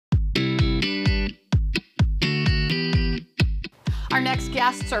Our next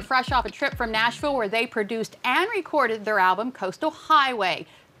guests are fresh off a trip from Nashville where they produced and recorded their album, Coastal Highway.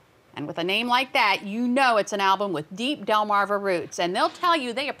 And with a name like that, you know it's an album with deep Delmarva roots. And they'll tell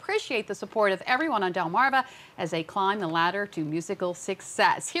you they appreciate the support of everyone on Delmarva as they climb the ladder to musical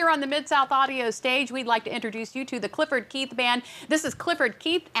success. Here on the Mid-South Audio stage, we'd like to introduce you to the Clifford Keith Band. This is Clifford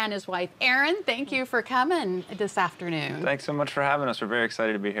Keith and his wife, Erin. Thank you for coming this afternoon. Thanks so much for having us. We're very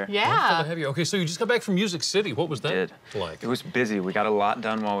excited to be here. Yeah. Glad to have you. Okay, so you just got back from Music City. What was that like? It was busy. We got a lot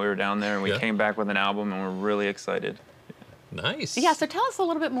done while we were down there, and we came back with an album, and we're really excited. Nice. Yeah, so tell us a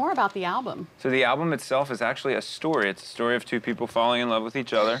little bit more about the album. So the album itself is actually a story. It's a story of two people falling in love with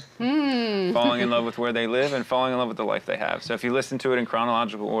each other, falling in love with where they live, and falling in love with the life they have. So if you listen to it in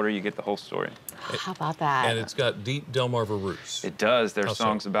chronological order, you get the whole story. How about that? And it's got deep Delmarva roots. It does. There's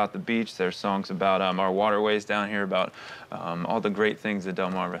songs about the beach. There's songs about our waterways down here, about all the great things that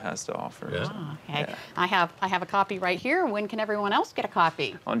Delmarva has to offer. Yeah. Oh, okay. Yeah. I have a copy right here. When can everyone else get a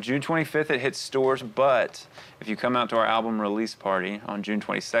copy? On June 25th, it hits stores, but if you come out to our album release party on June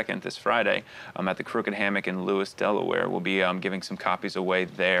 22nd, this Friday, at the Crooked Hammock in Lewis, Delaware, we'll be giving some copies away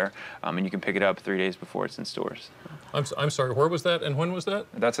there, and you can pick it up 3 days before it's in stores. I'm sorry, where was that and when was that?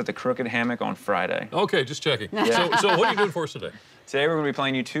 That's at the Crooked Hammock on Friday. Okay, just checking. So what are you doing for us today? Today we're going to be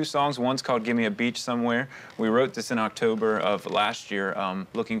playing you two songs. One's called Give Me a Beach Somewhere. We wrote this in October of last year,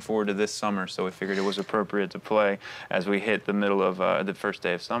 looking forward to this summer, so we figured it was appropriate to play as we hit the middle of the first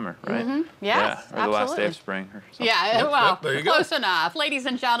day of summer, right? Yes, yeah, or the last day of spring or something. Yeah, well, there you go. Close enough. Ladies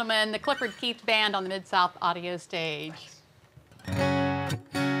and gentlemen, the Clifford Keith Band on the Mid-South Audio stage.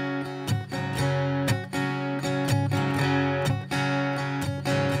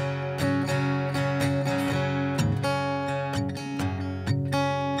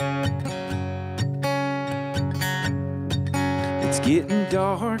 It's getting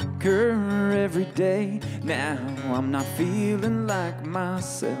darker every day. Now I'm not feeling like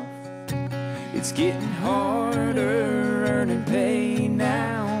myself. It's getting harder earning pay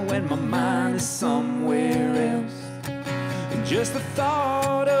now when my mind is somewhere else. And just the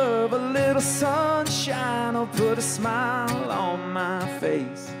thought of a little sunshine will put a smile on my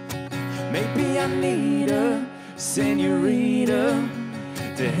face. Maybe I need a senorita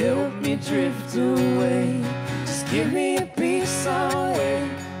to help me drift away. Just give me a beach somewhere.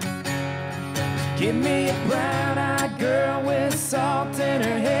 Give me a brown-eyed girl with salt in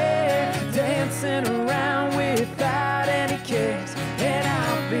her hair, dancing around without any cares, and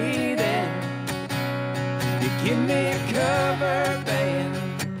I'll be there. You give me a cover band.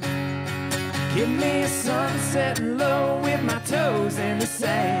 Give me a sunset low with my toes in the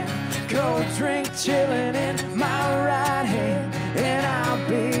sand, cold drink chilling in my right hand, and I'll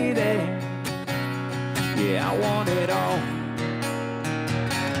be there. Yeah, I want it all.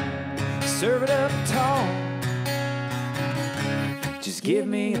 Serve it up tall. Just give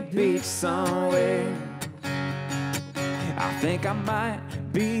me a beach somewhere. I think I might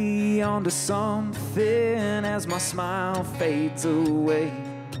be onto something as my smile fades away.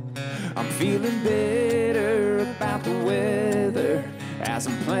 I'm feeling better about the weather as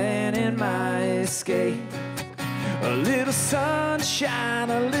I'm planning my escape. A little sunshine,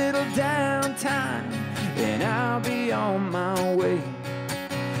 a little downtime, and I'll be on my way.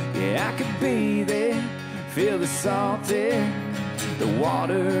 Yeah, I could be there, feel the salt there, the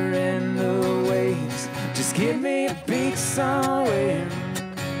water and the waves. Just give me a beach somewhere.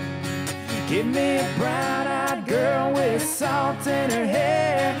 Give me a brown-eyed girl with salt in her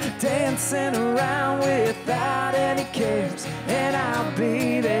hair, dancing around without any cares, and I'll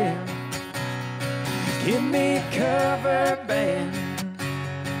be there. Give me a cover band.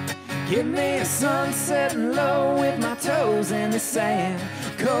 Give me a sunset low with my toes in the sand,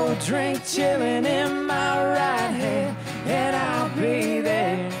 cold drink chilling in my right hand, and I'll be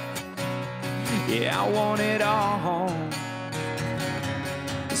there. Yeah, I want it all.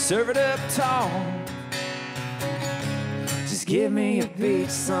 Serve it up tall. Just give me a beach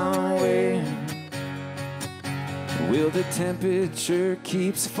somewhere. Well, the temperature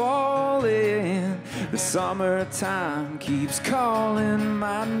keeps falling, the summertime keeps calling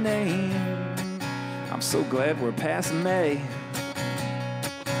my name. I'm so glad we're past May.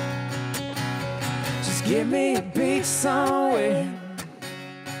 Just give me a beach somewhere.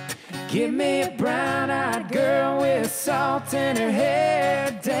 Give me a brown-eyed girl with salt in her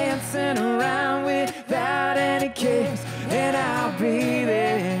hair, dancing around without any cares, and I'll be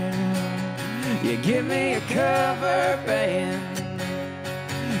there. Yeah, give me a cover band.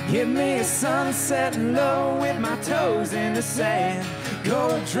 Give me a sunset low with my toes in the sand,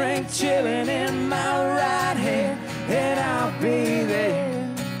 cold drink chilling in my right hand, and I'll be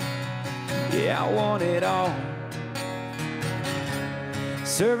there. Yeah, I want it all.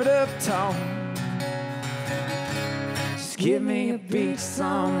 serve it up tall. Just give me a beach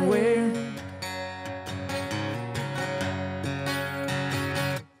somewhere.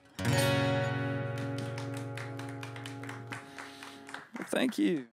 Thank you.